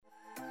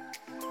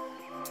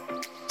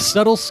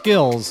Subtle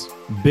skills,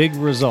 big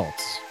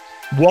results.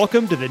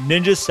 Welcome to the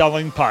Ninja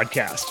Selling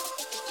Podcast.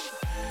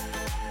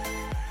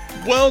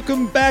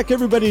 Welcome back,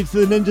 everybody,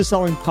 to the Ninja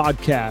Selling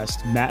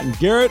Podcast. Matt and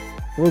Garrett,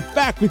 we're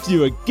back with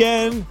you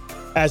again.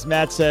 As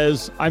Matt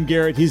says, I'm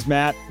Garrett, he's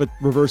Matt, but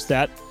reverse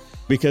that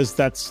because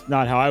that's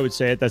not how I would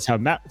say it. That's how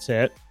Matt would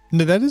say it.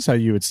 No, that is how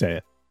you would say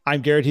it.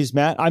 I'm Garrett, he's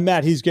Matt. I'm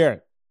Matt, he's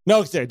Garrett.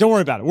 No, don't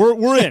worry about it.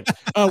 We're in.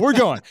 We're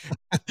going.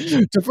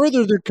 To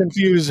further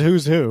confuse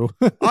who's who.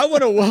 I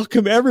want to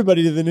welcome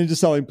everybody to the Ninja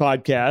Selling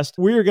Podcast.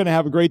 We are going to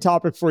have a great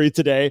topic for you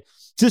today,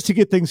 just to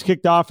get things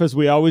kicked off as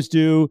we always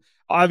do.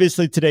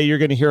 Obviously, today you're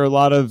going to hear a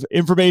lot of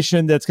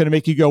information that's going to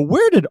make you go,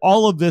 where did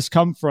all of this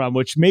come from?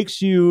 Which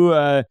makes you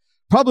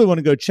probably want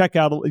to go check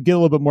out, get a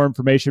little bit more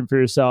information for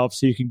yourself.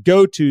 So you can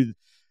go to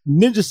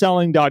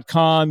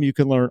ninjaselling.com. You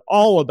can learn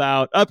all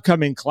about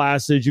upcoming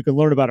classes. You can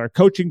learn about our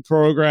coaching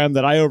program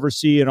that I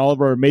oversee and all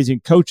of our amazing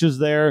coaches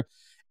there.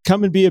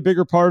 Come and be a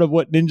bigger part of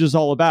what Ninja's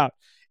all about.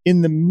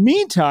 In the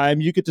meantime,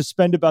 you get to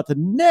spend about the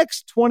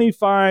next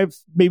 25,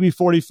 maybe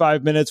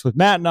 45 minutes with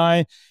Matt and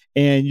I,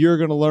 and you're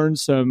going to learn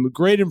some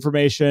great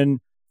information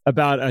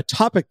about a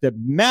topic that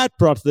Matt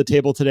brought to the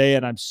table today,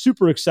 and I'm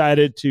super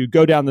excited to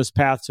go down this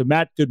path. So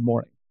Matt, good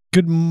morning.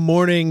 Good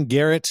morning,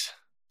 Garrett.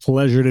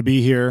 Pleasure to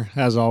be here,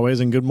 as always,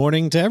 and good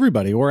morning to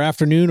everybody, or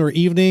afternoon, or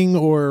evening,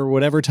 or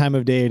whatever time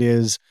of day it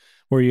is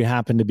where you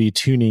happen to be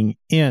tuning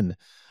in.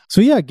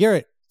 So yeah,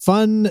 Garrett,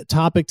 fun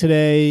topic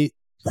today,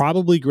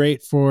 probably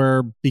great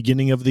for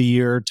beginning of the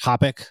year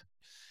topic.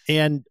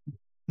 And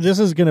this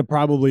is going to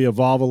probably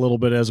evolve a little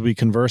bit as we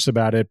converse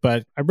about it,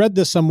 but I read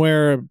this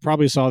somewhere,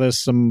 probably saw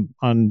this on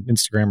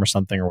Instagram or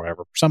something or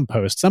whatever, some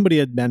post. Somebody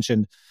had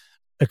mentioned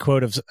a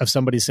quote of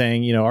somebody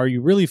saying, are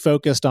you really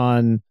focused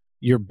on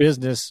your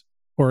business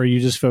or are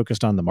you just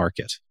focused on the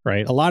market,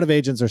 right? A lot of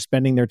agents are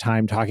spending their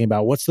time talking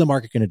about what's the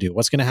market going to do?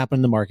 What's going to happen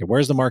in the market?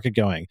 Where's the market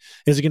going?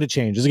 Is it going to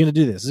change? Is it going to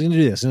do this? Is it going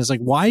to do this? And it's like,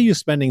 why are you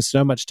spending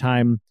so much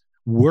time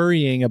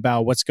worrying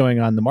about what's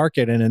going on in the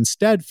market and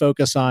instead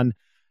focus on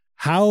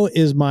how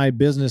is my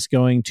business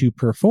going to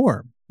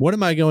perform? What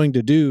am I going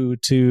to do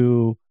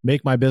to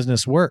make my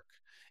business work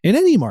in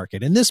any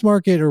market, in this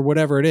market or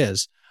whatever it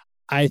is?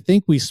 I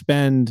think we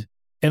spend,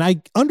 and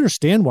I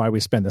understand why we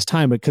spend this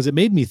time, because it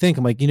made me think,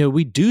 I'm like,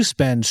 we do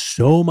spend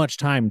so much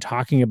time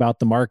talking about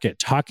the market,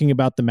 talking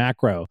about the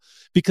macro,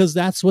 because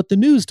that's what the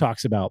news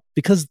talks about,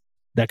 because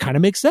that kind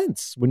of makes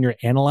sense when you're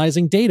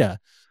analyzing data.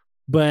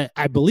 But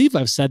I believe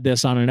I've said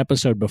this on an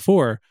episode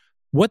before,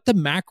 what the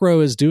macro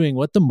is doing,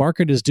 what the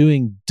market is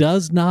doing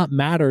does not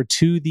matter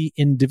to the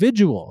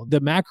individual. The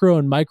macro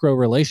and micro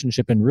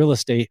relationship in real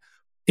estate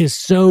is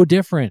so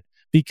different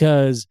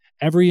because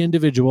every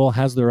individual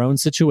has their own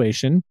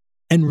situation.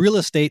 And real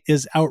estate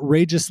is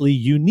outrageously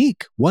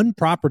unique. One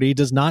property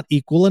does not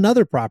equal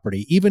another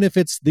property. Even if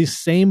it's the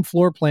same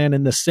floor plan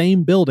in the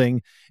same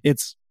building,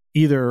 it's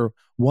either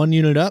one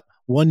unit up,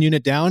 one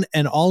unit down,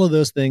 and all of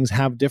those things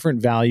have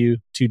different value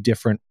to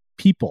different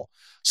people.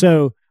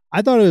 So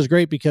I thought it was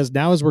great because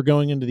now as we're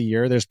going into the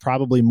year, there's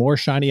probably more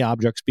shiny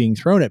objects being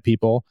thrown at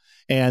people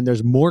and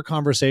there's more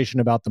conversation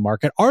about the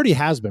market. Already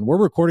has been. We're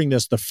recording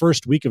this the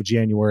first week of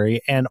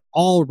January and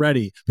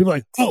already people are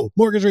like, oh,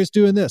 mortgage rates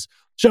doing this,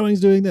 showings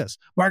doing this,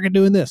 market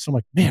doing this. I'm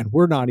like, man,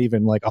 we're not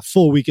even like a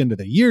full week into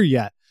the year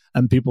yet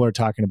and people are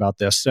talking about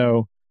this.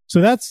 So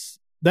that's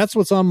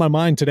what's on my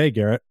mind today,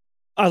 Garrett.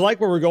 I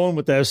like where we're going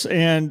with this.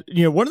 And,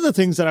 one of the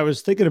things that I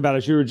was thinking about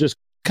as you were just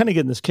kind of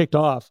getting this kicked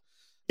off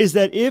is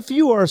that if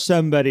you are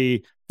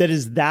somebody that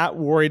is that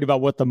worried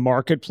about what the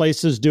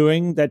marketplace is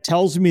doing, that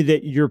tells me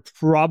that you're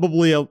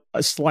probably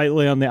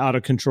slightly on the out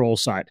of control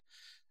side.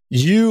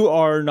 You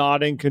are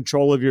not in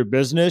control of your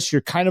business.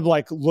 You're kind of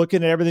like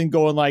looking at everything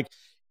going like,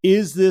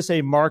 is this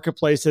a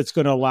marketplace that's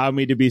going to allow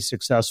me to be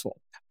successful?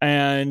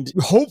 And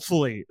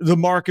hopefully the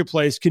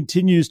marketplace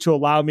continues to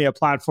allow me a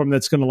platform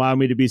that's going to allow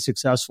me to be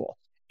successful.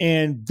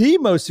 And the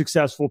most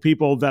successful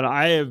people that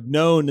I have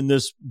known in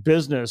this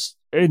business,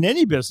 in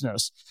any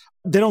business,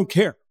 they don't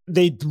care.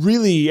 They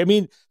really,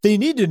 they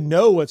need to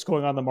know what's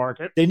going on in the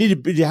market. They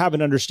need to have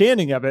an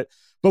understanding of it.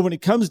 But when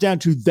it comes down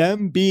to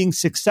them being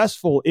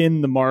successful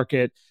in the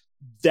market,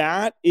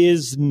 that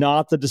is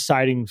not the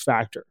deciding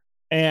factor.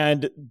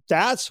 And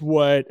that's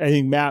what I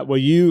think, Matt,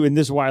 and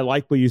this is why I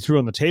like what you threw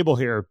on the table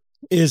here,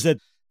 is that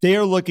they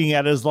are looking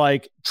at as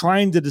like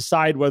trying to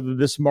decide whether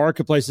this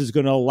marketplace is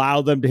going to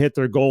allow them to hit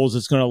their goals.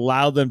 It's going to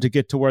allow them to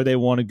get to where they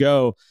want to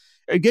go.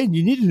 Again,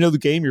 you need to know the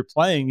game you're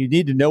playing. You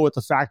need to know what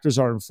the factors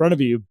are in front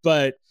of you.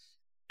 But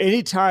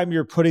anytime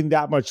you're putting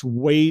that much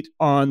weight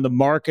on the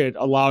market,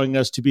 allowing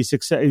us to be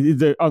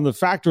on the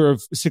factor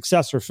of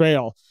success or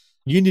fail,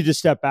 you need to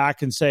step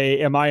back and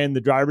say, am I in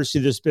the driver's seat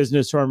of this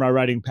business or am I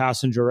riding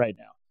passenger right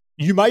now?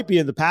 You might be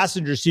in the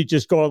passenger seat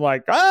just going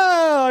like,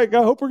 I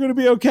hope we're going to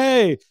be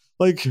okay.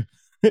 Like,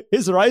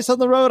 is there ice on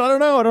the road? I don't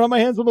know. I don't have my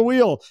hands on the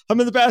wheel. I'm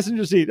in the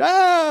passenger seat.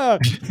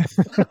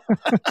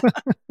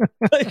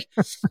 Like,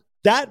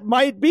 that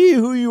might be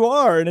who you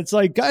are. And it's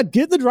like, God,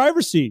 get in the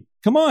driver's seat.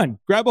 Come on,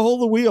 grab a hold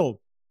of the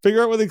wheel.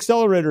 Figure out where the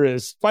accelerator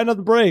is. Find out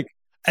the brake.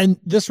 And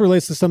this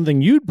relates to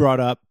something you'd brought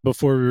up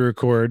before we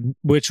record,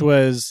 which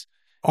was,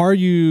 are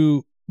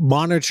you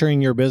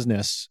monitoring your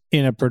business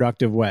in a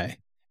productive way?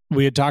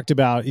 We had talked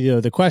about,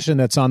 the question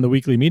that's on the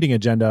weekly meeting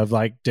agenda of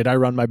like, did I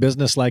run my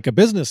business like a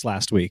business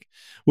last week?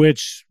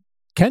 Which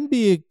can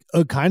be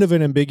a kind of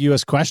an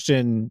ambiguous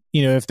question,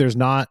 if there's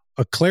not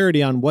a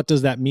clarity on what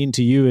does that mean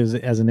to you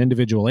as an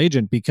individual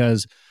agent,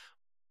 because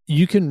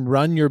you can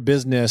run your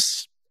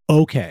business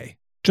okay,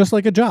 just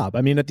like a job.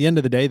 I mean, at the end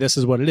of the day, this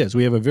is what it is.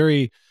 We have a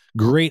very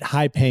great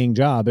high-paying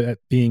job at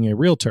being a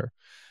realtor.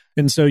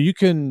 And so you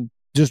can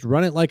just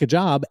run it like a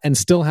job and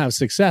still have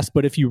success.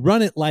 But if you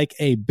run it like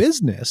a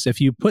business, if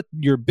you put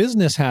your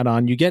business hat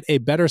on, you get a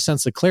better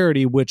sense of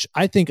clarity, which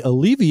I think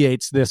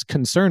alleviates this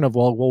concern of,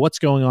 well, what's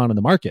going on in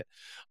the market?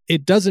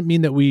 It doesn't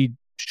mean that we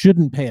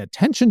shouldn't pay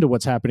attention to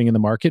what's happening in the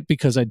market,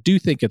 because I do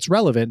think it's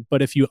relevant.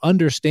 But if you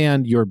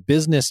understand your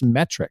business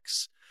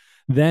metrics,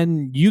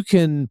 then you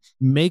can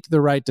make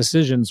the right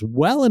decisions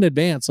well in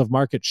advance of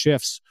market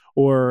shifts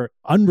or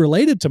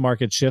unrelated to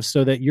market shifts,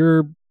 so that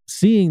you're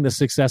seeing the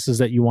successes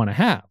that you want to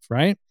have,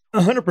 right?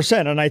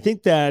 100%. And I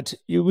think that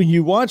when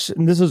you watch,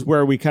 and this is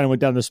where we kind of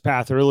went down this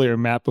path earlier,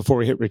 Matt, before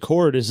we hit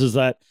record, is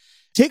that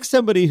take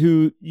somebody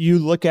who you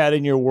look at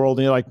in your world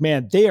and you're like,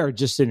 man, they are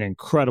just in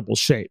incredible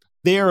shape.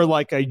 They are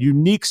like a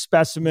unique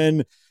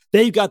specimen.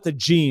 They've got the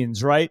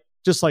genes, right?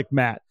 Just like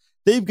Matt.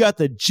 They've got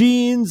the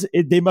genes.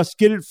 They must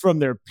get it from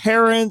their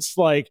parents.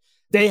 Like,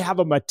 they have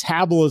a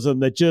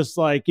metabolism that just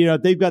like,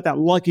 they've got that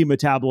lucky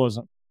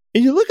metabolism.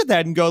 And you look at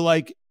that and go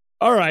like,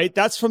 all right,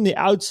 that's from the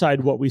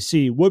outside what we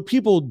see. What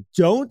people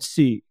don't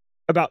see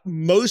about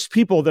most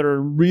people that are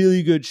in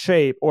really good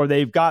shape or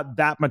they've got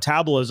that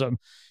metabolism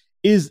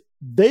is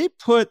they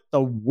put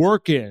the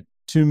work in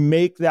to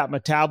make that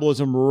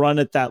metabolism run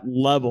at that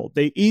level.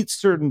 They eat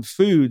certain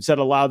foods that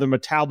allow their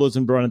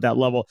metabolism to run at that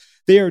level.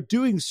 They are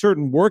doing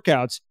certain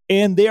workouts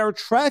and they are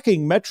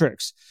tracking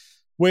metrics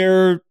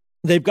where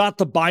they've got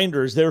the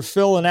binders. They're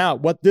filling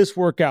out what this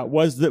workout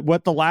was,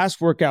 what the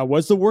last workout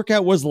was. The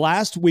workout was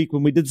last week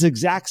when we did this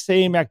exact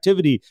same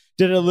activity.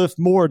 Did I lift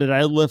more? Did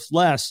I lift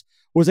less?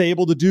 Was I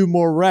able to do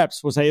more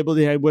reps? Was I able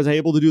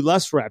to do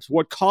less reps?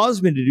 What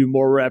caused me to do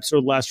more reps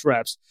or less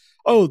reps?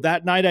 Oh,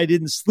 that night I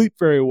didn't sleep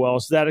very well,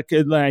 so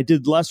that I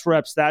did less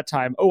reps that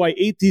time. Oh, I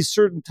ate these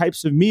certain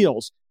types of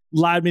meals,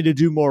 allowed me to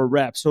do more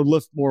reps or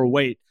lift more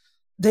weight.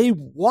 They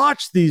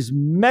watch these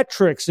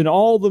metrics and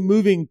all the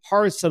moving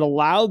parts that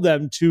allow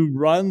them to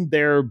run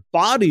their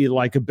body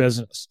like a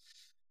business.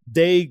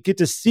 They get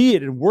to see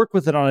it and work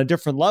with it on a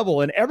different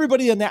level. And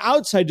everybody on the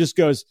outside just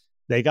goes,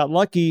 they got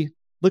lucky.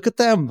 Look at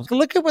them.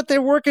 Look at what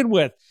they're working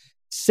with.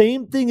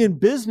 Same thing in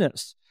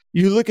business.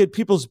 You look at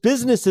people's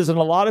businesses, and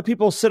a lot of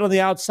people sit on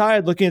the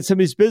outside looking at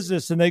somebody's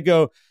business and they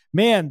go,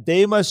 man,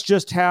 they must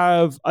just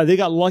have, they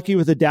got lucky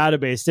with a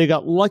database. They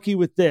got lucky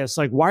with this.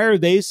 Like, why are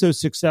they so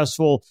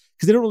successful?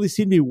 Because they don't really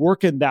seem to be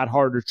working that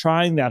hard or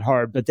trying that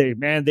hard, but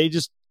they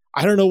just,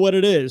 I don't know what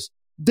it is.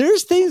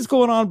 There's things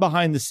going on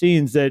behind the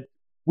scenes that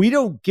we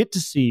don't get to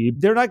see.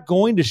 They're not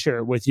going to share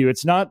it with you.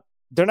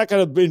 They're not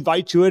going to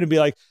invite you in and be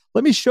like,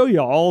 let me show you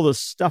all the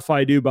stuff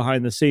I do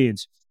behind the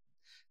scenes.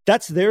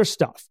 That's their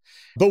stuff.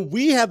 But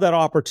we have that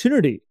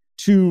opportunity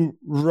to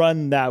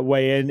run that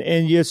way. And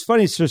it's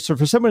funny. So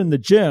for someone in the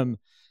gym,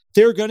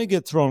 they're going to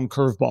get thrown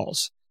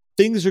curveballs.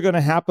 Things are going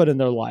to happen in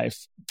their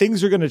life.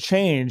 Things are going to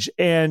change.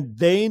 And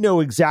they know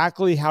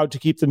exactly how to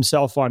keep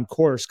themselves on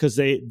course because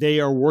they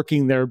are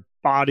working their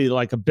body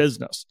like a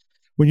business.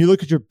 When you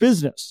look at your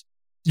business,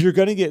 you're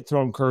going to get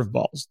thrown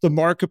curveballs. The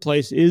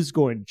marketplace is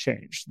going to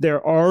change.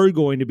 There are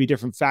going to be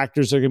different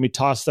factors that are going to be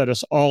tossed at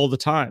us all the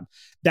time.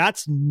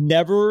 That's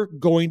never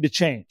going to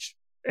change.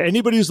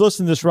 Anybody who's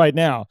listening to this right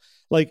now,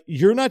 like,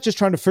 you're not just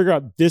trying to figure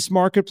out this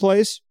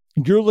marketplace.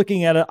 You're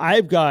looking at it.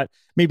 I've got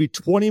maybe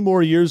 20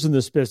 more years in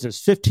this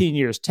business, 15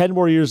 years, 10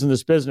 more years in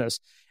this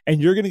business,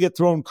 and you're going to get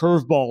thrown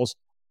curveballs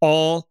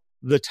all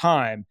the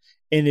time.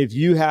 And if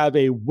you have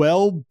a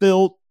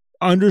well-built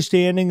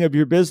understanding of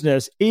your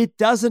business, it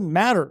doesn't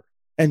matter.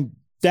 And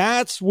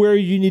that's where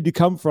you need to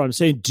come from.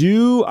 Say,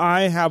 do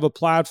I have a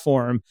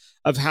platform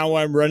of how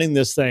I'm running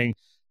this thing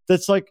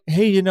that's like,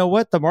 hey, you know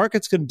what? The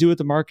market's going to do what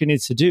the market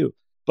needs to do,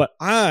 but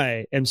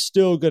I am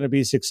still going to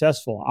be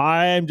successful.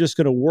 I am just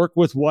going to work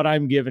with what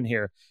I'm given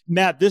here.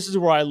 Matt, this is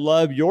where I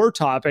love your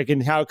topic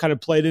and how it kind of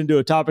played into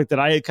a topic that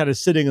I had kind of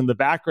sitting in the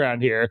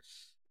background here,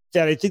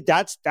 that I think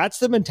that's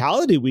the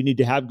mentality we need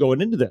to have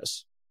going into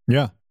this.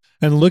 Yeah.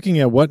 And looking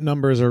at what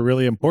numbers are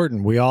really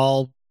important. We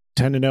all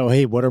tend to know,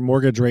 hey, what are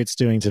mortgage rates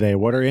doing today?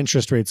 What are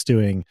interest rates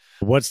doing?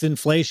 What's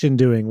inflation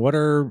doing? What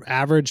are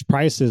average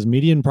prices,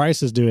 median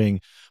prices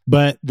doing?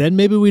 But then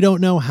maybe we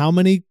don't know how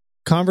many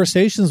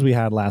conversations we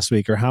had last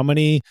week or how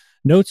many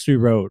notes we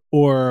wrote,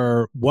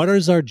 or what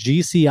is our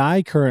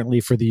GCI currently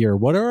for the year?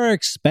 What are our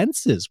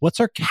expenses? What's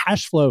our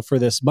cash flow for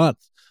this month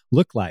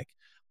look like?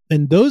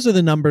 And those are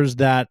the numbers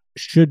that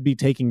should be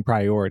taking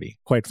priority,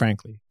 quite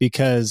frankly,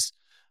 because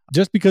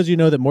just because you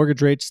know that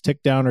mortgage rates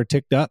ticked down or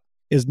ticked up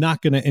is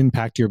not going to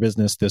impact your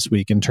business this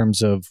week in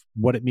terms of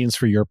what it means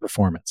for your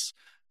performance.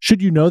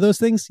 Should you know those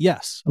things?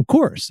 Yes, of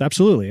course.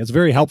 Absolutely. It's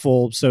very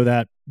helpful so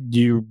that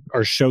you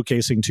are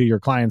showcasing to your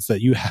clients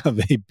that you have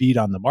a beat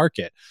on the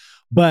market.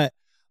 But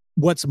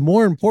what's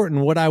more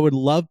important, what I would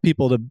love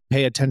people to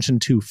pay attention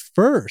to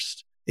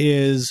first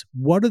is,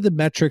 what are the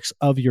metrics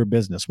of your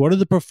business? What are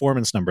the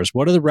performance numbers?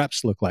 What do the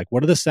reps look like?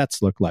 What do the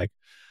sets look like?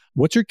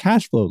 What's your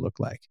cash flow look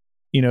like?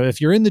 You know, if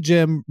you're in the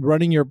gym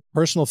running your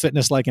personal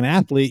fitness like an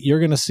athlete, you're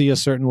going to see a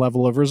certain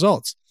level of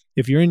results.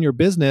 If you're in your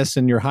business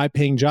and your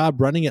high-paying job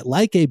running it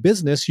like a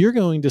business, you're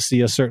going to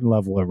see a certain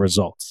level of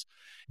results.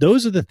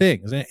 Those are the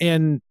things.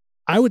 And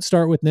I would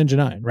start with Ninja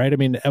 9, right? I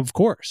mean, of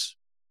course.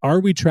 Are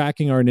we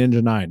tracking our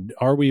Ninja 9?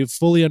 Are we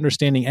fully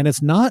understanding? And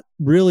it's not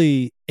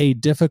really a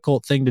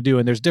difficult thing to do.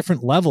 And there's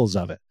different levels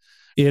of it.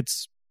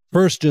 It's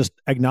first just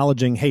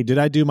acknowledging, hey, did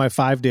I do my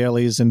 5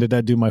 dailies and did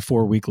I do my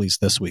 4 weeklies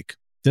this week?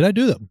 Did I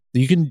do them?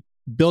 You can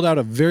build out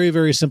a very,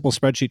 very simple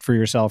spreadsheet for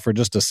yourself, or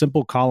just a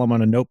simple column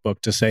on a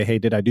notebook to say, hey,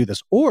 did I do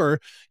this? Or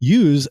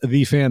use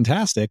the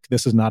fantastic,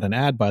 this is not an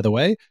ad, by the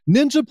way,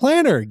 Ninja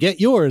Planner.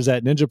 Get yours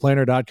at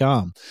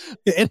ninjaplanner.com.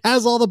 It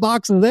has all the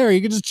boxes there.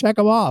 You can just check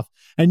them off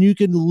and you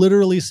can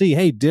literally see,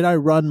 hey, did I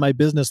run my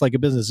business like a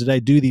business? Did I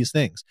do these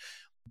things?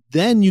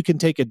 Then you can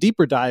take a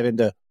deeper dive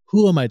into,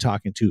 who am I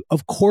talking to?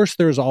 Of course,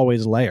 there's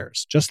always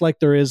layers, just like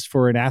there is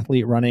for an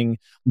athlete running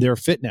their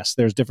fitness.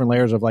 There's different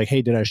layers of like,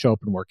 hey, did I show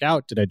up and work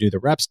out? Did I do the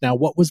reps? Now,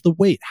 what was the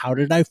weight? How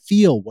did I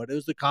feel? What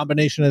is the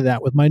combination of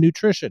that with my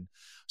nutrition?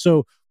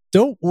 So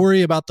don't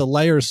worry about the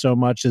layers so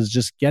much as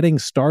just getting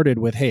started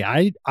with,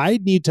 hey, I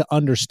need to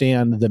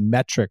understand the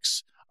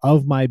metrics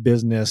of my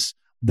business,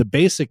 the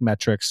basic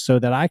metrics, so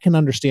that I can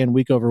understand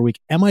week over week,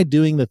 am I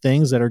doing the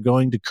things that are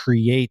going to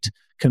create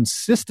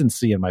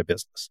consistency in my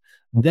business?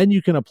 Then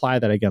you can apply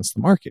that against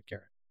the market,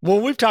 Garrett.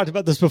 Well, we've talked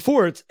about this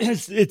before.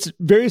 It's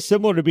very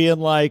similar to being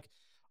like,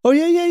 oh,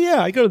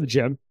 yeah, I go to the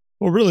gym.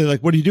 Well, really,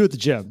 like, what do you do at the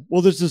gym?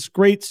 Well, there's this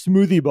great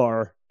smoothie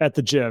bar at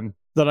the gym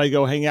that I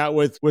go hang out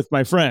with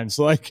my friends.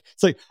 Like,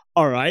 it's like,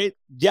 all right,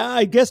 yeah,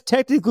 I guess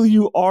technically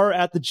you are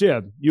at the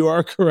gym. You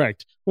are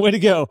correct. Way to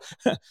go.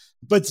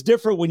 But it's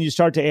different when you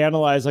start to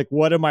analyze, like,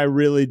 what am I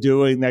really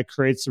doing that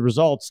creates the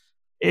results?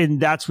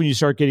 And that's when you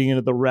start getting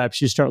into the reps.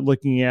 You start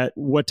looking at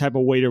what type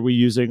of weight are we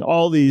using,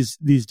 all these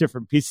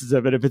different pieces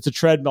of it. If it's a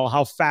treadmill,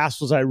 how fast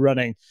was I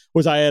running?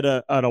 Was I at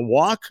a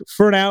walk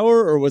for an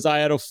hour, or was I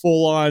at a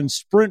full-on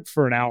sprint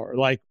for an hour?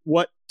 Like,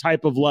 what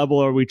type of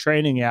level are we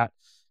training at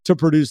to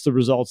produce the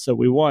results that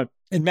we want?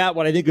 And Matt,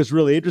 what I think is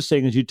really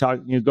interesting as you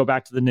go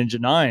back to the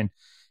Ninja 9,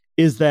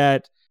 is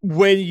that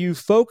when you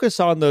focus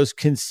on those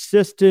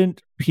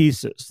consistent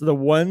pieces, the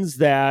ones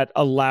that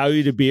allow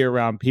you to be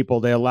around people,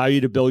 they allow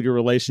you to build your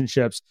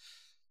relationships,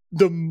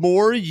 the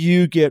more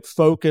you get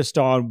focused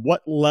on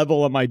what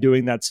level am I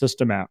doing that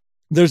system at.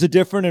 There's a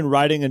difference in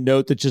writing a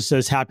note that just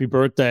says happy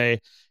birthday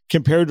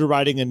compared to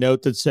writing a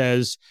note that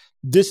says,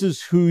 this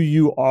is who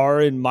you are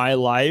in my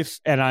life,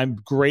 and I'm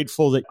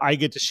grateful that I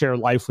get to share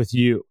life with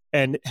you.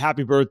 And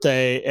happy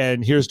birthday,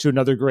 and here's to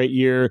another great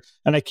year,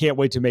 and I can't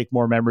wait to make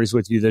more memories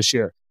with you this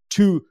year.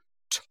 2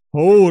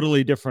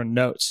 totally different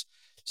notes.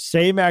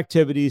 Same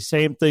activity,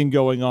 same thing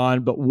going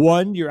on, but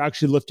one, you're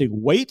actually lifting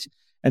weight,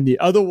 and the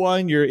other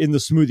one, you're in the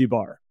smoothie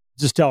bar.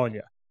 Just telling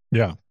you.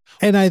 Yeah.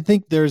 And I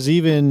think there's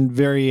even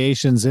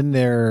variations in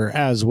there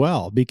as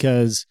well,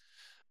 because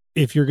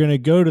if you're going to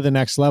go to the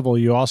next level,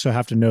 you also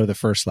have to know the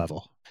first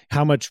level.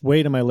 How much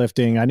weight am I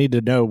lifting? I need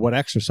to know what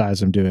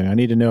exercise I'm doing. I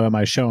need to know, am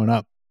I showing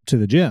up to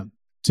the gym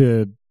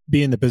to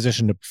be in the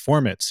position to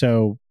perform it?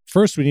 So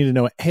first we need to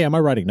know, hey, am I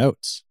writing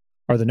notes?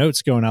 Are the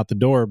notes going out the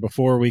door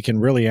before we can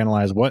really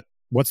analyze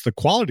what's the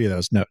quality of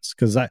those notes?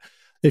 Because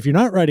if you're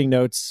not writing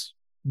notes,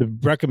 the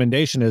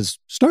recommendation is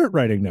start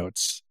writing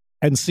notes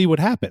and see what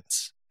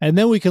happens. And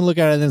then we can look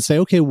at it and say,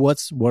 okay, what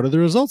are the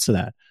results of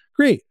that?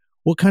 Great.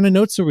 What kind of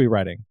notes are we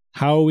writing?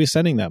 How are we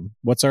sending them?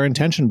 What's our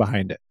intention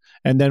behind it?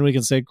 And then we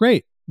can say,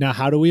 great. Now,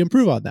 how do we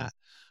improve on that?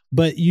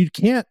 But you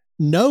can't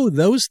know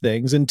those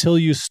things until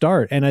you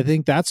start. And I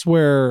think that's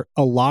where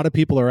a lot of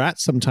people are at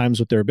sometimes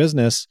with their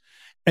business.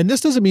 And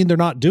this doesn't mean they're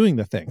not doing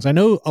the things. I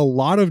know a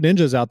lot of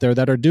ninjas out there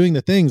that are doing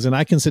the things, and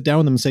I can sit down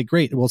with them and say,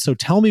 great, well, so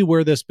tell me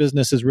where this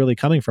business is really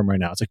coming from right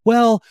now. It's like,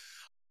 well,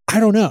 I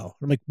don't know.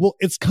 I'm like, well,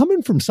 it's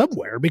coming from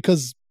somewhere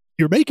because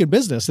you're making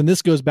business. And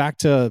this goes back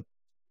to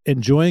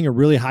enjoying a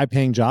really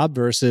high-paying job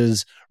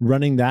versus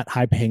running that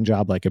high-paying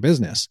job like a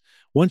business.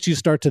 Once you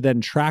start to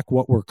then track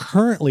what we're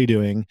currently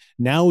doing,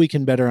 now we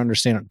can better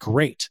understand it.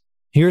 Great.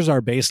 Here's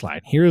our baseline.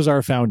 Here's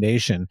our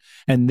foundation.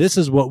 And this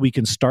is what we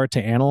can start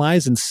to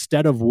analyze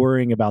instead of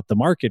worrying about the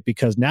market,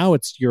 because now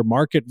it's your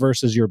market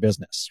versus your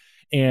business.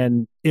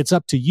 And it's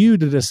up to you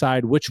to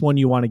decide which one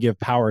you want to give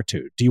power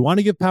to. Do you want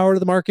to give power to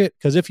the market?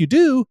 Because if you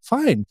do,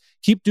 fine.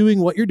 Keep doing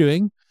what you're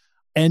doing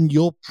and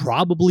you'll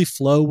probably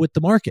flow with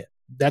the market.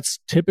 That's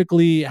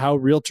typically how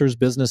realtors'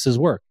 businesses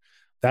work.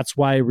 That's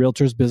why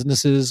realtors'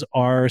 businesses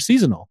are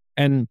seasonal.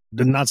 And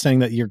I'm not saying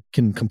that you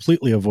can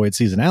completely avoid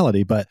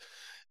seasonality, but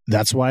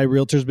that's why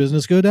realtors'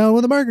 business go down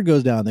when the market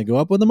goes down. They go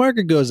up when the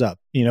market goes up.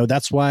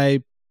 That's why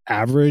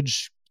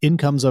average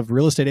incomes of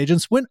real estate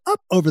agents went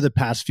up over the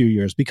past few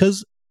years,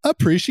 because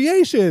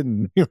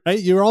appreciation, right?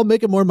 You're all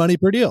making more money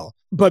per deal.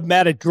 But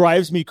Matt, it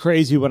drives me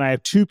crazy when I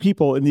have two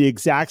people in the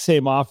exact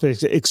same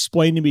office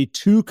explain to me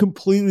two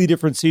completely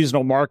different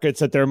seasonal markets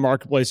that their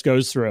marketplace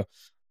goes through.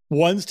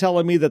 One's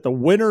telling me that the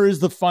winter is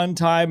the fun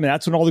time and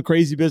that's when all the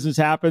crazy business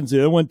happens. The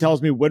other one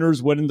tells me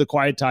winter's when the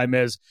quiet time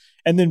is.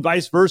 And then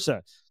vice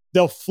versa.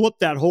 They'll flip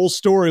that whole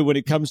story when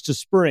it comes to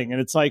spring. And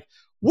it's like,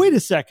 wait a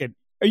second.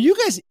 Are you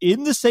guys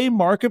in the same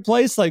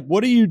marketplace? Like,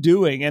 what are you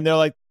doing? And they're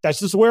like, that's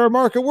just where our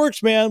market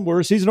works, man. We're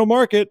a seasonal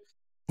market.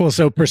 Well,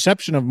 so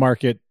perception of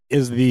market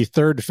is the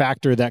third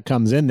factor that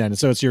comes in then.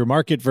 So it's your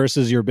market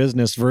versus your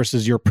business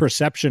versus your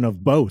perception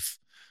of both.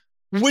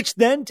 Which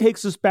then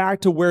takes us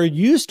back to where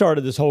you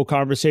started this whole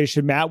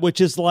conversation, Matt,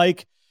 which is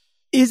like,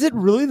 is it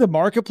really the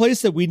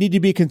marketplace that we need to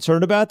be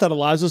concerned about that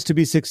allows us to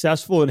be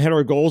successful and hit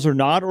our goals or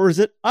not? Or is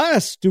it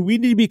us? Do we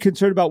need to be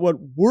concerned about what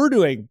we're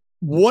doing?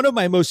 One of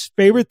my most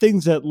favorite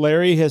things that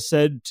Larry has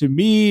said to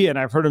me, and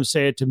I've heard him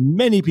say it to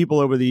many people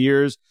over the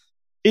years,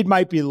 it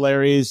might be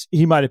Larry's.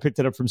 He might have picked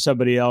it up from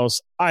somebody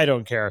else. I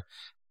don't care.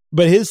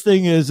 But his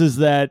thing is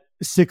that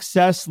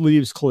success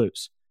leaves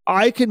clues.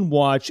 I can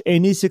watch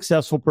any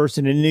successful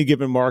person in any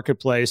given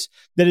marketplace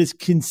that is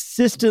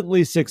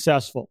consistently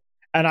successful.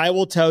 And I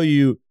will tell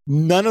you,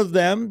 none of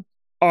them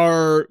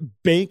are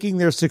banking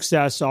their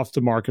success off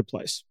the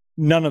marketplace.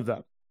 None of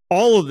them.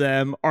 All of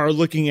them are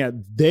looking at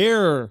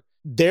their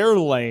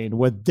lane,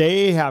 what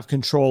they have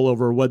control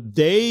over, what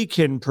they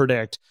can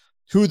predict,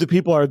 who the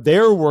people are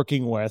they're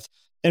working with,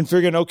 and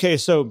figuring, okay,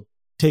 so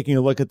taking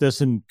a look at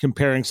this and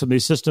comparing some of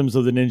these systems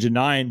of the Ninja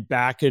 9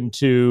 back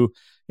into,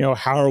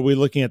 how are we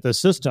looking at this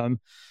system?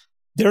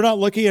 They're not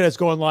looking at it as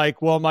going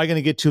like, well, am I going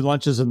to get 2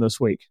 lunches in this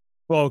week?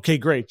 Well, okay,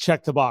 great.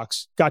 Check the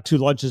box. Got 2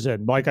 lunches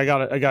in. Like I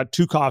got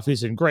 2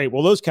 coffees in. Great.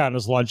 Well, those count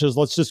as lunches.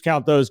 Let's just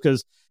count those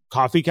because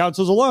coffee counts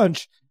as a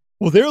lunch.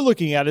 Well, they're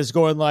looking at is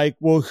going like,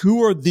 well,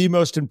 who are the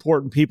most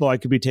important people I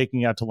could be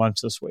taking out to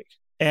lunch this week?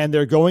 And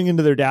they're going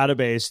into their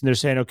database and they're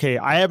saying, okay,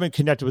 I haven't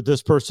connected with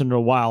this person in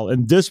a while.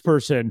 And this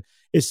person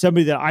is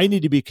somebody that I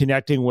need to be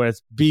connecting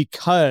with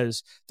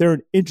because they're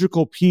an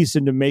integral piece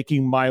into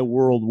making my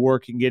world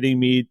work and getting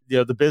me,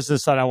 the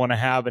business that I want to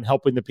have and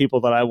helping the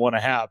people that I want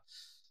to have.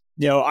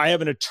 I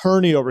have an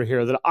attorney over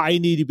here that I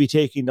need to be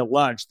taking to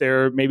lunch.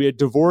 They're maybe a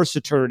divorce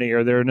attorney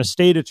or they're an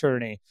estate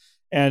attorney.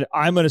 And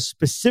I'm going to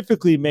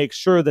specifically make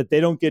sure that they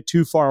don't get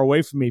too far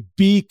away from me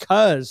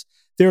because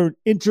they're an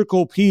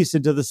integral piece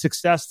into the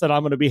success that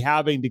I'm going to be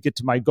having to get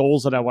to my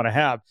goals that I want to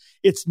have.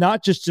 It's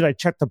not just, did I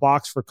check the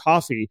box for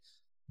coffee?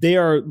 They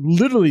are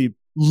literally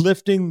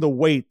lifting the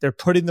weight. They're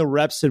putting the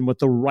reps in with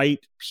the right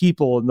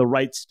people and the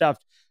right stuff.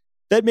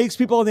 That makes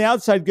people on the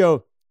outside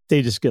go,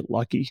 they just get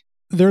lucky.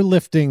 They're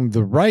lifting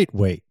the right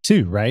weight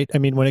too, right? I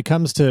mean, when it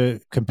comes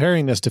to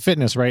comparing this to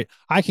fitness, right?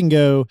 I can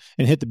go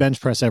and hit the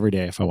bench press every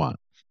day if I want.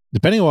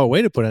 Depending on what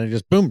weight to put in,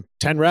 just boom,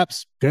 10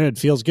 reps, good,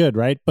 feels good,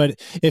 right? But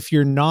if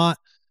you're not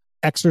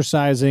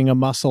exercising a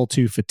muscle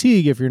to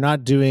fatigue, if you're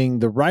not doing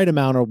the right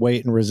amount of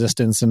weight and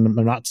resistance, and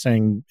I'm not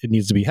saying it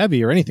needs to be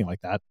heavy or anything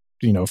like that,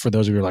 for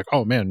those of you who are like,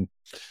 oh man,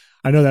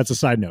 I know that's a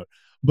side note,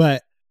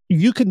 but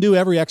you can do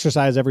every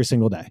exercise every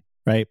single day,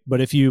 right?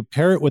 But if you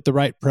pair it with the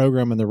right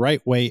program and the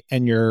right weight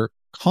and you're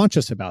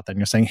conscious about that, and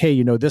you're saying,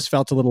 hey, this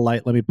felt a little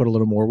light, let me put a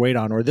little more weight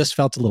on, or this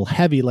felt a little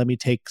heavy, let me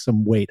take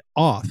some weight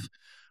off.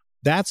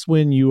 That's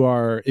when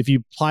if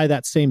you apply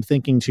that same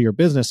thinking to your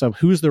business of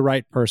who's the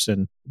right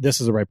person, this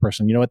is the right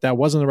person. You know what, that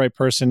wasn't the right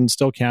person,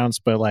 still counts,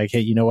 but like, hey,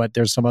 you know what,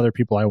 there's some other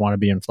people I want to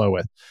be in flow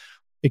with.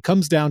 It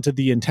comes down to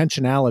the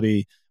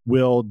intentionality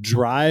will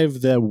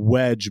drive the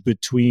wedge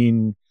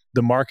between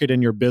the market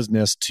and your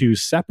business to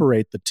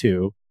separate the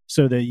two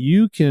so that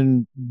you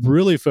can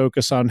really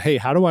focus on, hey,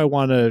 how do I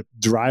want to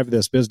drive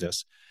this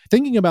business?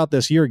 Thinking about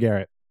this year,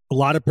 Garrett, a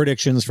lot of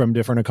predictions from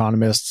different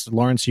economists.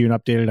 Lawrence Yun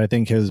updated, I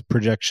think, his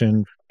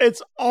projection.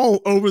 It's all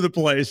over the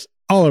place.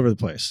 All over the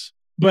place.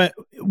 But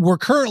we're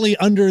currently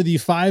under the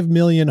 5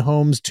 million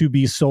homes to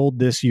be sold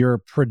this year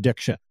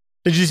prediction.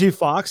 Did you see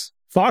Fox?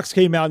 Fox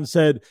came out and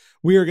said,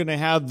 we are going to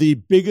have the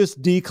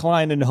biggest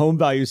decline in home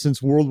value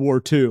since World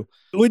War II.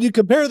 When you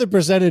compare the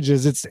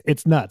percentages,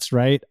 it's nuts,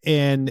 right?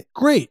 And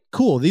great,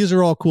 cool. These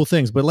are all cool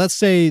things. But let's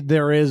say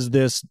there is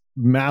this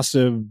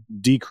massive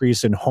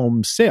decrease in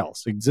home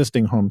sales,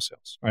 existing home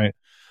sales, right?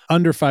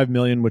 Under 5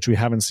 million, which we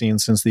haven't seen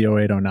since the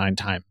 08-09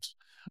 times.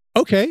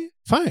 Okay,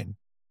 fine.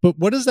 But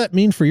what does that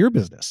mean for your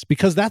business?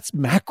 Because that's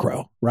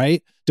macro,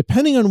 right?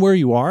 Depending on where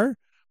you are,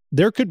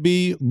 there could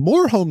be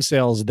more home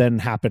sales than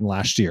happened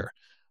last year.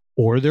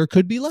 Or there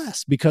could be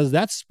less because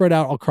that's spread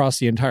out across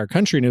the entire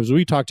country. And as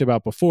we talked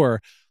about before,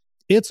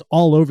 it's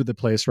all over the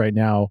place right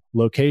now.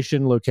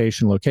 Location,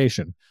 location,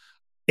 location.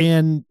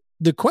 And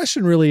the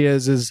question really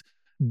is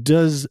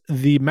does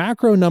the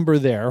macro number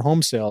there,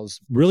 home sales,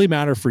 really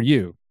matter for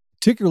you,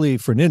 particularly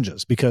for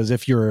ninjas? Because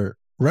if you're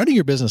running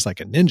your business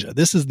like a ninja,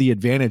 this is the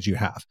advantage you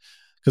have.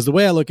 Because the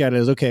way I look at it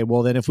is, okay,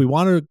 well, then if we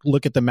want to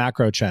look at the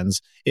macro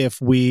trends,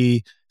 if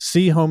we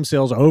see home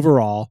sales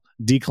overall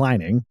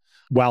declining,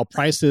 while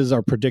prices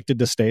are predicted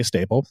to stay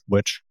stable,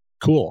 which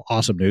cool,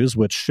 awesome news,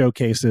 which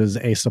showcases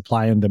a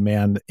supply and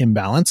demand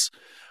imbalance.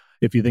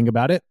 If you think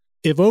about it,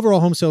 if overall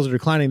home sales are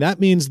declining, that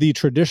means the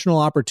traditional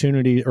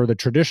opportunity or the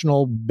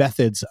traditional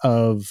methods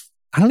of,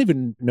 I don't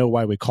even know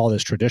why we call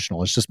this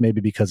traditional. It's just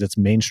maybe because it's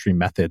mainstream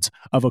methods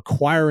of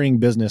acquiring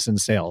business and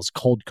sales,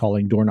 cold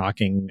calling, door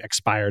knocking,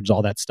 expireds,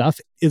 all that stuff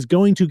is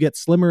going to get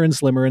slimmer and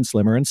slimmer and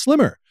slimmer and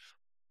slimmer.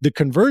 The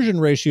conversion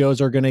ratios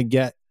are going to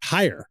get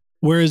higher.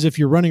 Whereas if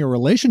you're running a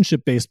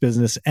relationship-based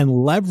business and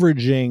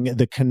leveraging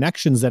the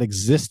connections that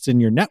exists in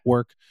your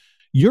network,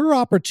 your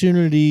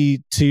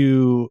opportunity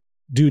to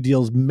do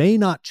deals may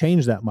not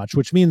change that much,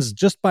 which means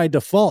just by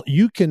default,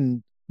 you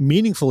can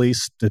meaningfully,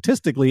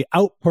 statistically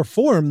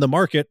outperform the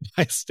market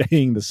by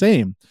staying the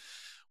same,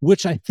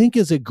 which I think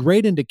is a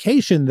great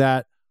indication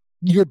that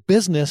your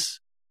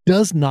business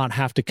does not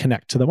have to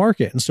connect to the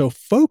market. And so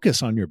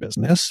focus on your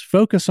business,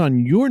 focus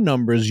on your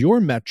numbers, your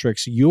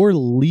metrics, your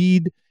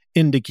lead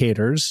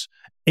indicators,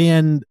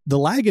 and the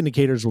lag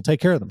indicators will take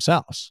care of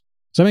themselves.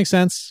 Does that make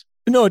sense?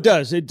 No, it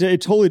does. It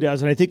totally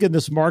does. And I think in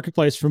this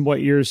marketplace, from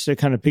what you're to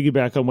kind of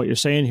piggyback on what you're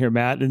saying here,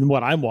 Matt, and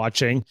what I'm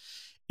watching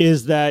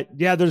is that,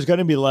 yeah, there's going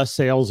to be less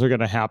sales are going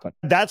to happen.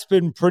 That's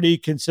been pretty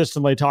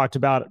consistently talked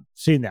about,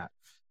 seen that.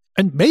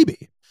 And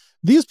maybe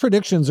these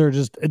predictions are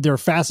they're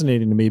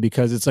fascinating to me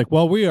because it's like,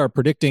 well, we are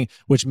predicting,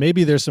 which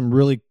maybe there's some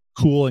really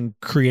cool and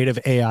creative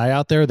AI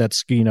out there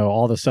that's,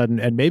 all of a sudden,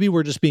 and maybe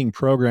we're just being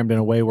programmed in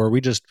a way where we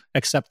just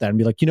accept that and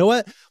be like, you know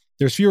what?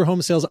 There's fewer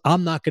home sales.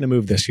 I'm not going to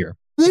move this year.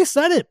 They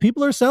said it.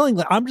 People are selling.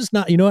 Like, I'm just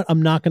not, you know what?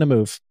 I'm not going to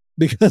move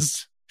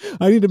because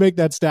I need to make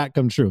that stat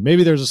come true.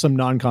 Maybe there's some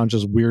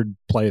non-conscious weird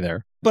play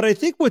there. But I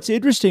think what's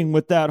interesting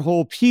with that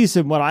whole piece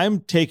and what I'm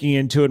taking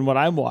into and what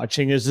I'm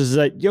watching is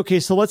that, okay,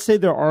 so let's say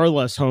there are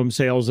less home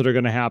sales that are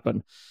going to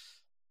happen.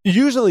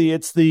 Usually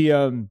it's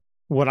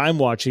what I'm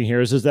watching here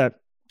is that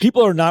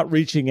people are not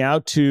reaching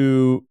out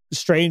to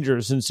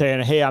strangers and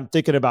saying, hey, I'm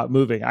thinking about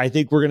moving. I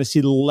think we're going to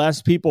see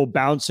less people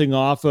bouncing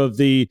off of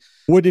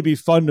wouldn't it be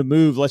fun to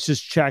move? Let's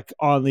just check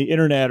on the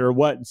internet or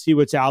what and see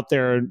what's out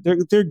there. And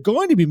they're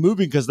going to be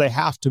moving because they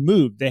have to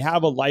move. They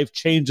have a life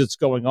change that's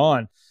going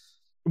on,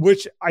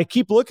 which I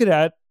keep looking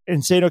at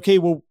and saying, okay,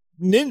 well,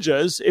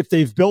 ninjas, if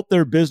they've built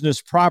their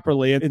business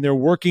properly and they're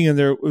working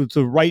with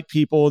the right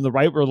people and the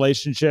right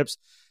relationships,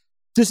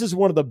 this is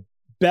one of the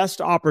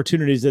best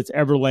opportunities that's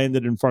ever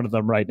landed in front of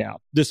them right now,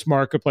 this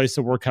marketplace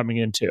that we're coming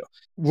into.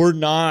 We're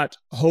not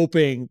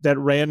hoping that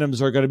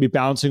randoms are going to be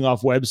bouncing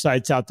off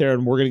websites out there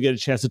and we're going to get a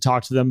chance to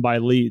talk to them by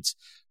leads.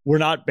 We're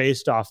not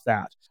based off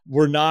that.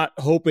 We're not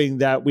hoping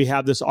that we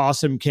have this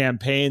awesome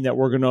campaign that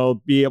we're going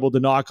to be able to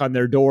knock on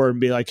their door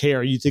and be like, hey,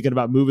 are you thinking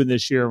about moving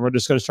this year? And we're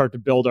just going to start to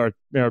build our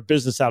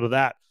business out of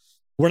that.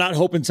 We're not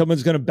hoping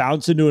someone's going to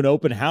bounce into an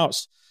open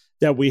house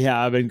that we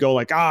have and go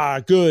like,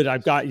 good,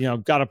 I've got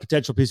a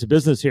potential piece of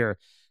business here.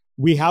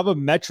 We have a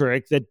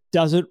metric that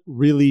doesn't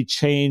really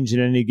change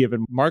in any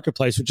given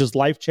marketplace, which is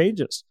life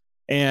changes.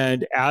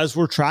 And as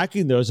we're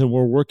tracking those and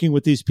we're working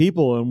with these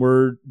people and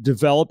we're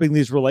developing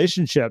these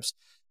relationships,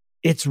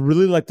 it's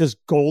really like this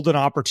golden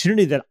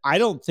opportunity that I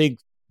don't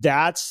think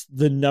that's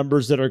the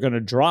numbers that are going to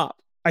drop.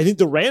 I think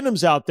the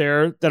randoms out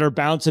there that are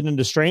bouncing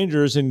into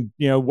strangers and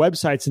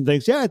websites and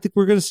things, yeah, I think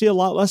we're going to see a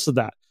lot less of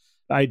that.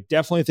 I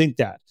definitely think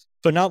that,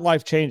 but not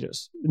life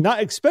changes.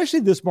 Not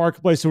especially this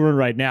marketplace that we're in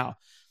right now.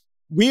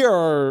 We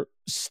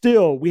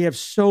have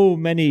so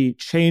many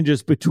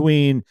changes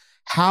between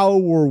how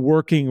we're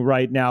working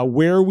right now,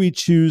 where we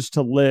choose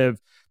to live.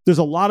 There's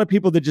a lot of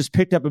people that just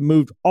picked up and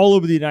moved all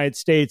over the United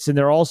States, and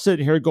they're all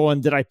sitting here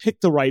going, did I pick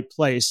the right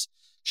place?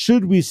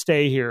 Should we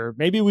stay here?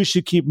 Maybe we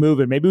should keep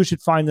moving. Maybe we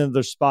should find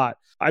another spot.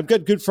 I've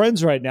got good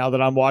friends right now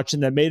that I'm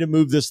watching that made a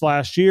move this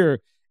last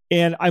year,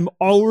 and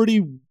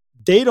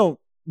they don't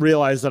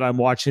realize that I'm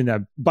watching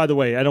them. By the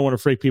way, I don't want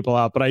to freak people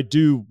out, but I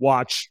do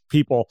watch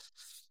people.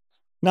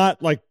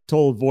 Not like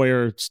total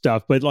voyeur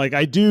stuff, but like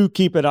I do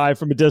keep an eye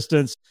from a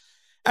distance.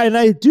 And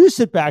I do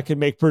sit back and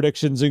make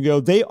predictions and go,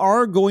 they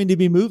are going to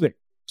be moving.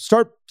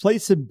 Start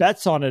placing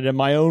bets on it in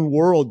my own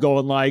world,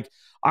 going like,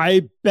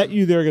 I bet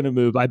you they're going to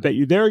move. I bet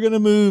you they're going to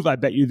move. I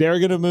bet you they're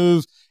going to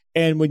move.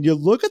 And when you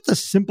look at the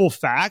simple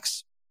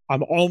facts,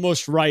 I'm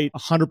almost right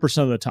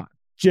 100% of the time,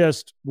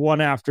 just one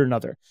after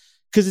another,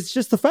 because it's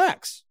just the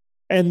facts.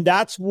 And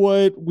that's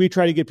what we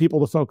try to get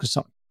people to focus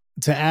on.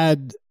 To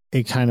add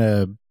a kind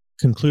of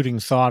concluding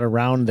thought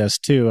around this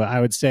too,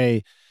 I would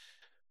say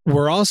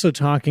we're also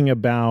talking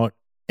about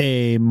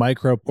a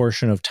micro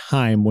portion of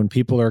time when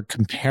people are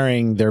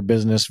comparing their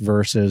business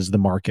versus the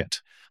market.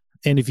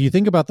 And if you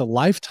think about the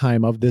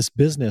lifetime of this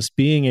business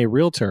being a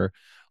realtor,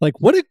 like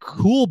what a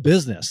cool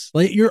business.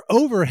 Like your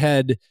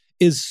overhead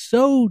is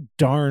so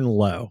darn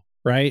low,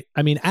 right?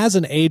 I mean, as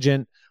an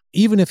agent,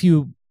 even if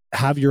you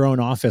have your own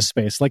office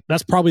space, like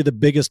that's probably the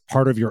biggest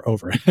part of your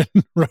overhead,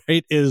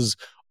 right? Is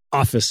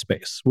office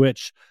space,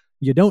 which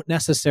you don't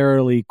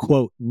necessarily,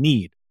 quote,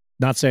 need.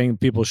 Not saying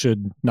people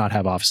should not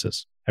have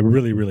offices. I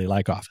really, really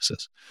like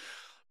offices.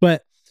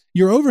 But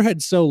your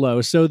overhead's so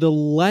low. So the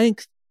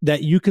length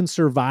that you can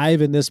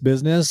survive in this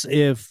business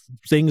if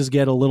things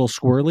get a little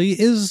squirrely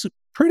is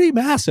pretty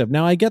massive.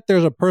 Now, I get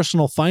there's a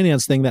personal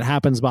finance thing that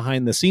happens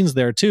behind the scenes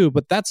there too,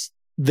 but that's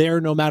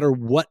there no matter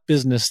what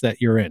business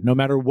that you're in, no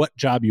matter what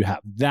job you have,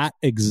 that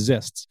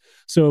exists.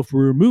 So if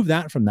we remove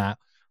that from that,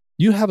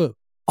 you have an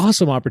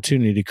awesome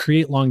opportunity to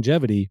create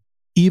longevity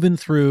even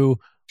through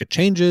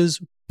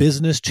changes,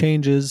 business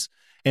changes.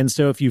 And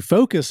so if you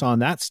focus on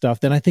that stuff,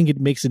 then I think it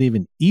makes it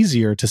even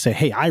easier to say,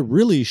 hey, I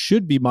really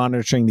should be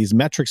monitoring these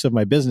metrics of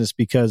my business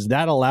because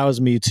that allows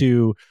me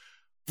to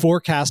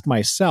forecast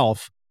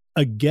myself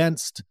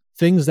against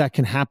things that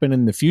can happen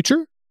in the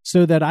future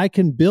so that I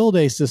can build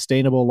a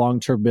sustainable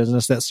long-term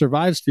business that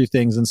survives through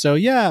things. And so,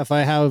 yeah, if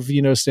I have,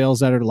 sales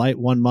that are light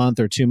 1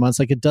 month or 2 months,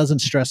 like it doesn't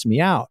stress me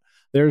out.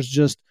 There's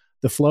just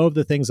the flow of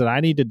the things that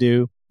I need to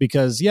do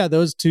because, yeah,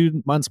 those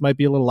 2 months might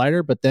be a little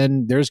lighter, but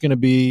then there's going to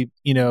be,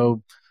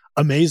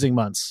 amazing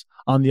months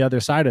on the other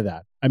side of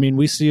that. I mean,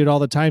 we see it all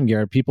the time,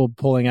 Garrett, people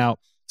pulling out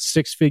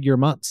 6-figure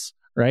months,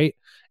 right?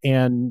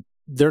 And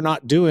they're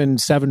not doing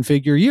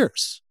 7-figure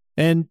years.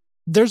 And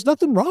there's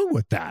nothing wrong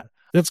with that.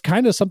 That's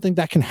kind of something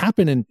that can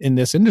happen in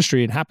this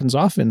industry. It happens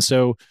often.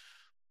 So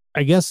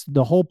I guess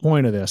the whole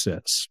point of this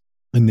is,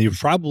 and you've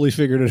probably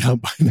figured it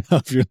out by now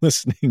if you're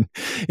listening,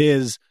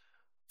 is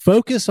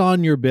focus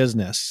on your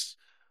business.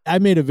 I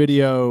made a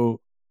video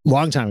a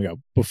long time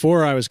ago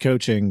before I was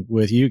coaching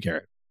with you,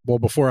 Garrett. Well,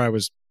 before I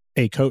was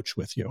a coach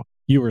with you.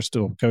 You were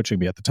still coaching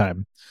me at the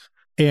time.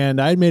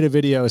 And I made a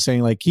video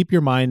saying, like, keep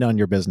your mind on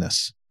your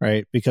business,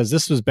 right? Because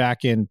this was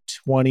back in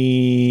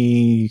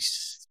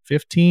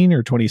 2015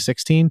 or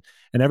 2016.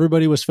 And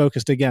everybody was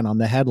focused again on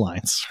the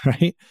headlines,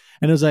 right?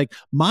 And it was like,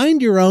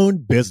 mind your own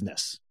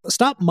business.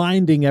 Stop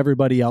minding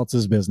everybody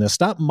else's business.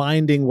 Stop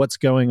minding what's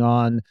going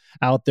on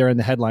out there in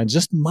the headlines.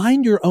 Just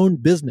mind your own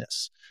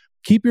business.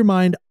 Keep your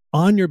mind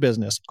on your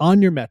business,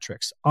 on your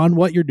metrics, on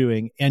what you're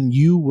doing, and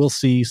you will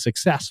see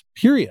success,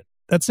 period.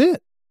 That's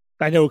it.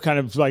 I know, kind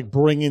of like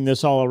bringing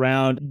this all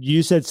around.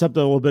 You said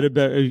something a little bit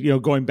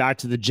about, going back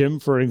to the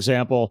gym, for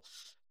example.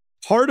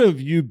 Part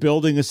of you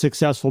building a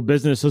successful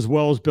business, as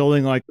well as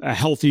building like a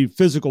healthy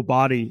physical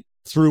body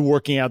through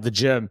working out at the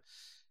gym,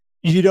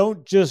 you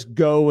don't just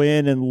go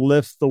in and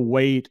lift the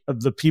weight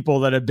of the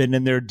people that have been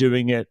in there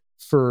doing it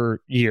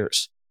for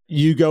years.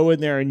 You go in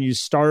there and you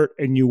start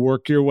and you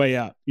work your way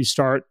up. You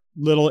start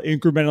little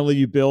incrementally,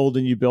 you build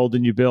and you build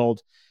and you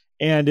build.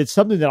 And it's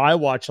something that I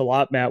watch a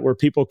lot, Matt, where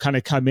people kind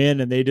of come in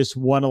and they just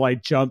want to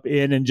like jump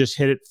in and just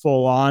hit it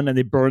full on and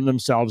they burn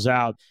themselves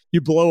out. You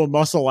blow a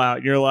muscle out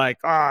and you're like,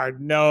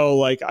 no,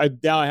 like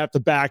now I have to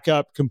back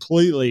up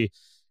completely.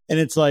 And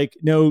it's like,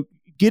 no,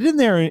 get in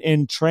there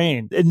and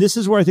train. And this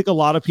is where I think a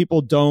lot of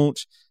people don't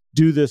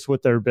do this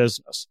with their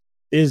business,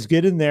 is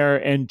get in there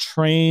and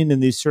train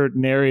in these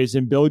certain areas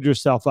and build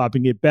yourself up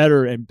and get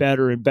better and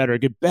better and better.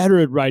 Get better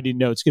at writing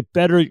notes, get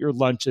better at your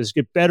lunches,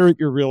 get better at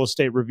your real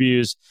estate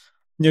reviews,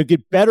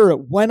 get better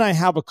at when I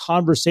have a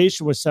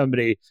conversation with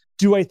somebody.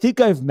 Do I think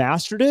I've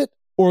mastered it,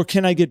 or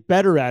can I get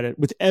better at it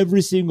with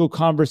every single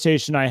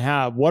conversation I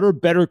have? What are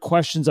better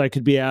questions I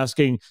could be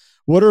asking?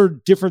 What are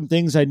different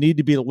things I need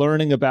to be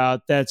learning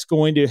about that's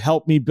going to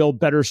help me build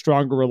better,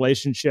 stronger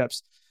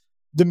relationships?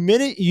 The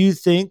minute you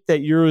think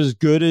that you're as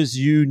good as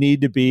you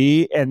need to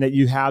be and that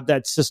you have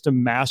that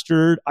system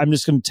mastered, I'm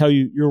just going to tell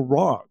you, you're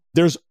wrong.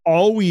 There's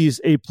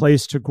always a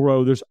place to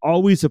grow. There's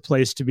always a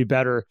place to be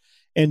better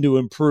and to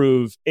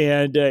improve.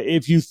 And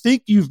if you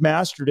think you've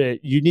mastered it,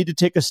 you need to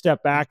take a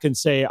step back and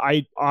say,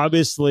 I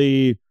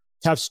obviously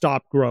have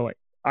stopped growing.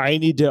 I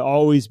need to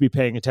always be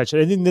paying attention.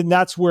 And then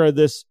that's where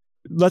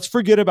let's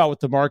forget about what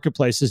the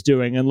marketplace is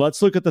doing and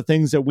let's look at the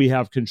things that we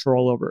have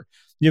control over.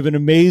 You have an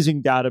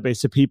amazing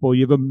database of people,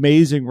 you have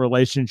amazing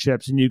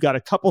relationships, and you've got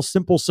a couple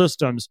simple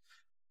systems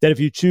that if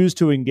you choose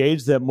to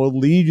engage them will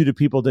lead you to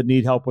people that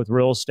need help with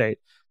real estate.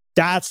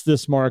 That's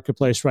this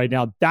marketplace right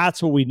now.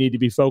 That's what we need to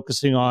be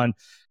focusing on.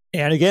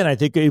 And again, I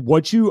think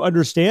once you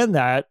understand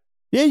that,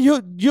 yeah,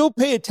 you'll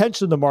pay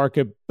attention to the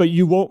market, but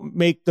you won't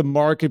make the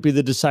market be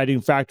the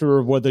deciding factor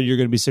of whether you're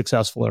going to be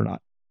successful or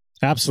not.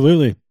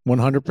 Absolutely.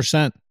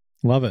 100%.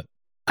 Love it.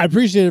 I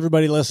appreciate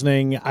everybody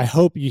listening. I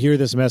hope you hear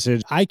this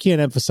message. I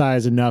can't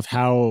emphasize enough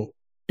how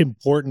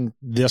important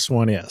this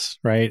one is,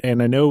 right?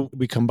 And I know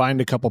we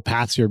combined a couple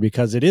paths here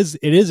because it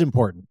is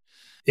important.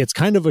 It's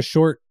kind of a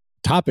short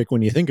topic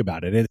when you think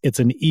about it. It's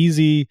an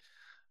easy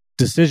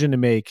decision to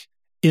make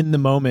in the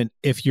moment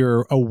if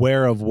you're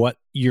aware of what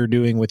you're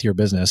doing with your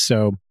business.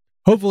 So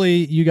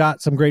hopefully you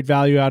got some great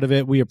value out of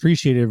it. We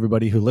appreciate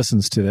everybody who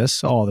listens to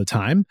this all the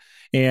time,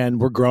 and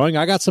we're growing.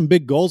 I got some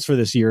big goals for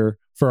this year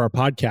for our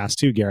podcast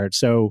too, Garrett.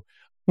 So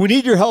we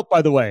need your help,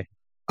 by the way.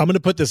 I'm going to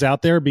put this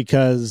out there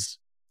because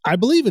I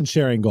believe in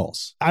sharing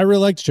goals. I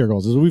really like to share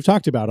goals, as we've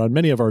talked about on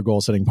many of our goal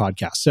setting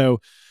podcasts.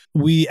 So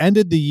we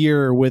ended the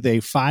year with a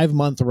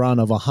 5-month run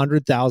of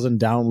 100,000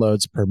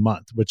 downloads per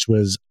month, which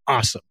was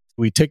awesome.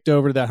 We ticked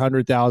over that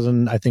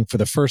 100,000, I think, for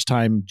the first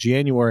time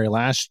January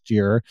last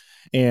year.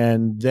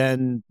 And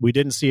then we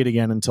didn't see it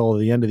again until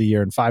the end of the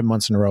year in 5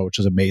 months in a row, which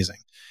is amazing.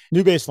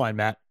 New baseline,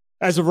 Matt,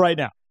 as of right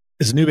now.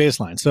 It's a new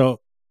baseline. So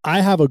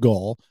I have a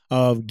goal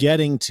of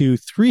getting to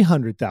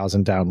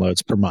 300,000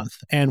 downloads per month.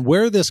 And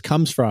where this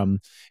comes from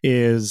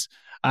is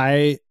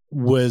I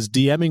was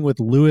DMing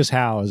with Lewis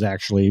Howes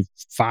actually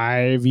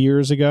 5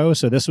 years ago.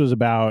 So this was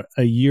about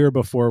a year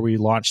before we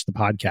launched the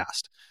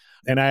podcast.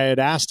 And I had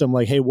asked him,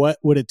 like, hey, what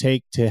would it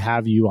take to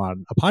have you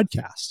on a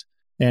podcast?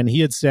 And he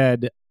had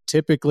said,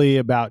 typically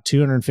about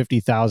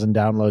 250,000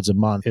 downloads a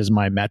month is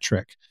my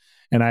metric.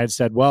 And I had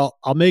said, well,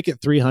 I'll make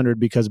it 300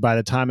 because by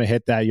the time I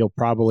hit that, you'll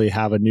probably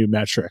have a new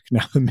metric.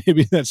 Now,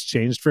 maybe that's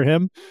changed for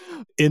him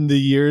in the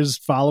years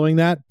following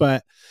that,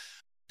 but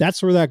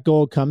that's where that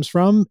goal comes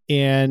from.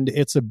 And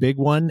it's a big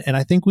one. And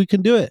I think we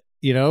can do it,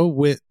 you know,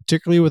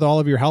 particularly with all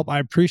of your help. I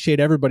appreciate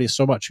everybody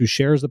so much who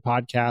shares the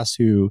podcast,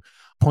 who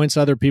points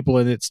other people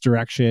in its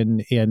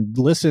direction and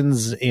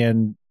listens.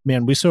 And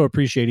man, we so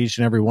appreciate each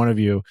and every one of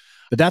you.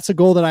 But that's a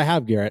goal that I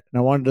have, Garrett. And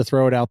I wanted to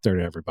throw it out there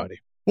to everybody.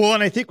 Well,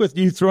 and I think with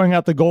you throwing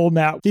out the goal,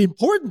 Matt, the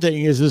important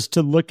thing is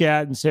to look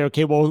at and say,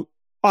 okay, well,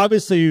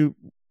 obviously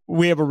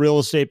we have a real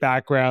estate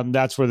background.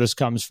 That's where this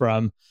comes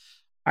from.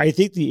 I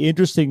think the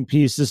interesting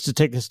piece is to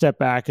take a step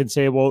back and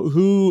say, well,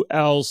 who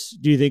else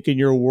do you think in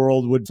your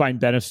world would find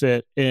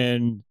benefit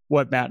in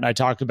what Matt and I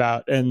talked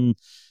about? And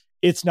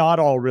it's not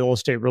all real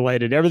estate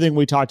related. Everything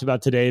we talked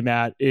about today,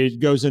 Matt,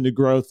 it goes into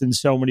growth in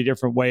so many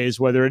different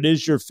ways, whether it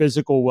is your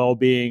physical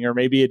well-being or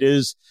maybe it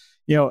is,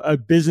 you know, a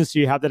business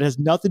you have that has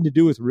nothing to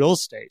do with real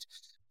estate,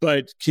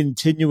 but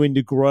continuing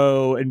to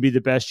grow and be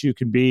the best you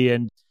can be.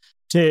 And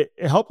to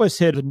help us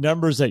hit the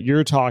numbers that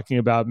you're talking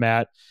about,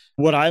 Matt,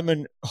 what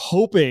I'm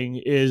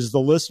hoping is the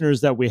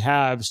listeners that we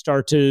have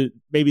start to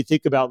maybe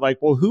think about like,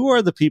 well, who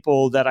are the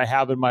people that I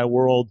have in my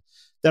world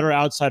that are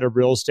outside of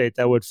real estate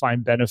that would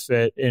find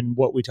benefit in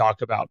what we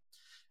talk about?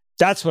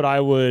 That's what I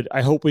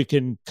hope we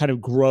can kind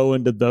of grow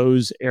into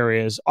those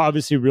areas.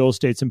 Obviously, real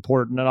estate's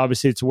important, and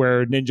obviously it's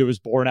where Ninja was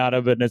born out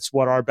of, and it's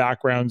what our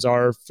backgrounds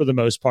are for the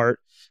most part.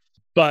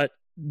 But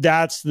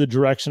that's the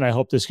direction I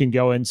hope this can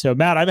go in. So,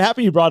 Matt, I'm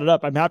happy you brought it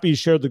up. I'm happy you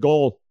shared the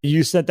goal.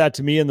 You sent that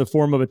to me in the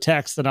form of a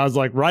text, and I was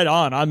like, right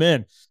on, I'm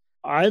in.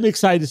 I'm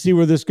excited to see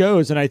where this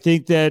goes. And I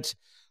think that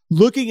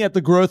looking at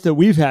the growth that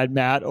we've had,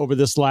 Matt, over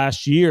this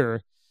last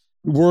year,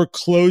 we're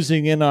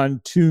closing in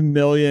on 2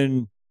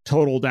 million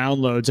total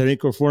downloads. I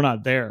think if we're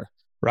not there,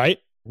 right?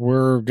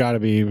 We're got to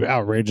be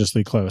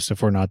outrageously close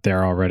if we're not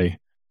there already.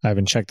 I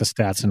haven't checked the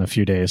stats in a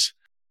few days.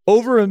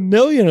 Over 1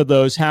 million of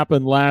those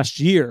happened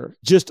last year,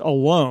 just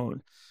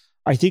alone.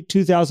 I think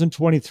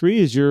 2023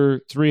 is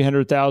your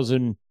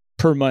 300,000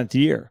 per month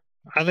year.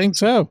 I think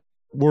so.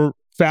 We're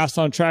fast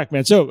on track,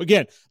 man. So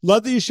again,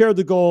 love that you shared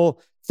the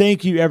goal.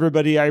 Thank you,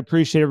 everybody. I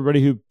appreciate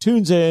everybody who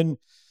tunes in,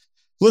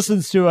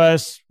 listens to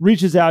us,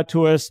 reaches out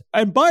to us.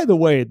 And by the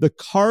way, the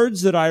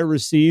cards that I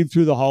received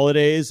through the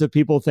holidays of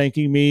people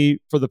thanking me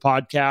for the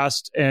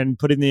podcast and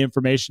putting the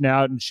information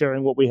out and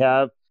sharing what we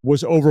have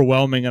was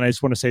overwhelming. And I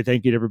just want to say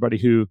thank you to everybody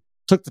who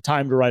took the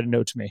time to write a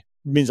note to me.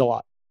 It means a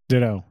lot.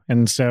 Ditto.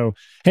 And so,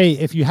 hey,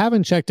 if you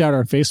haven't checked out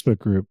our Facebook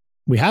group,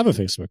 we have a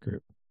Facebook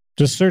group.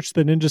 Just search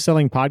the Ninja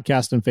Selling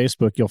Podcast on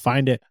Facebook. You'll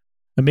find it.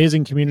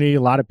 Amazing community,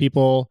 a lot of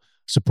people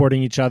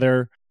supporting each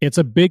other. It's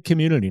a big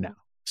community now.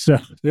 So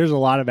there's a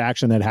lot of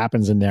action that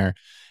happens in there.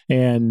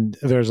 And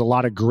there's a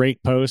lot of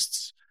great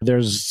posts.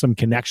 There's some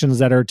connections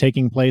that are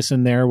taking place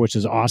in there, which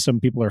is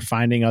awesome. People are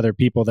finding other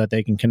people that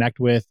they can connect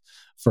with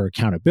for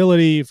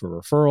accountability,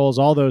 for referrals,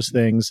 all those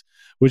things,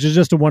 which is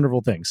just a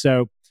wonderful thing.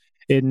 So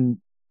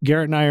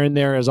Garrett and I are in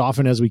there as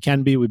often as we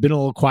can be. We've been a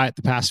little quiet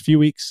the past few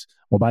weeks.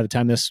 Well, by the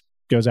time this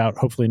goes out,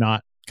 hopefully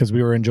not, because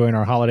we were enjoying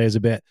our holidays a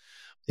bit.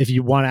 If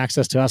you want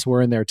access to us,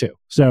 we're in there too.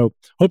 So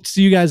hope to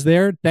see you guys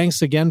there.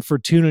 Thanks again for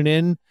tuning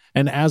in.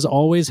 And as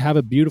always, have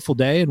a beautiful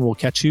day, and we'll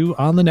catch you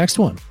on the next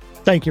one.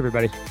 Thank you,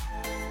 everybody.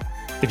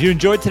 If you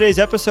enjoyed today's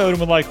episode and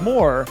would like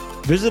more,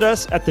 visit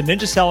us at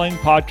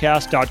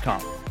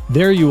theninjasellingpodcast.com.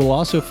 There you will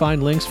also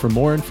find links for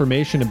more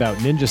information about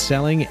ninja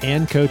selling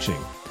and coaching.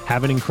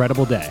 Have an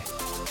incredible day.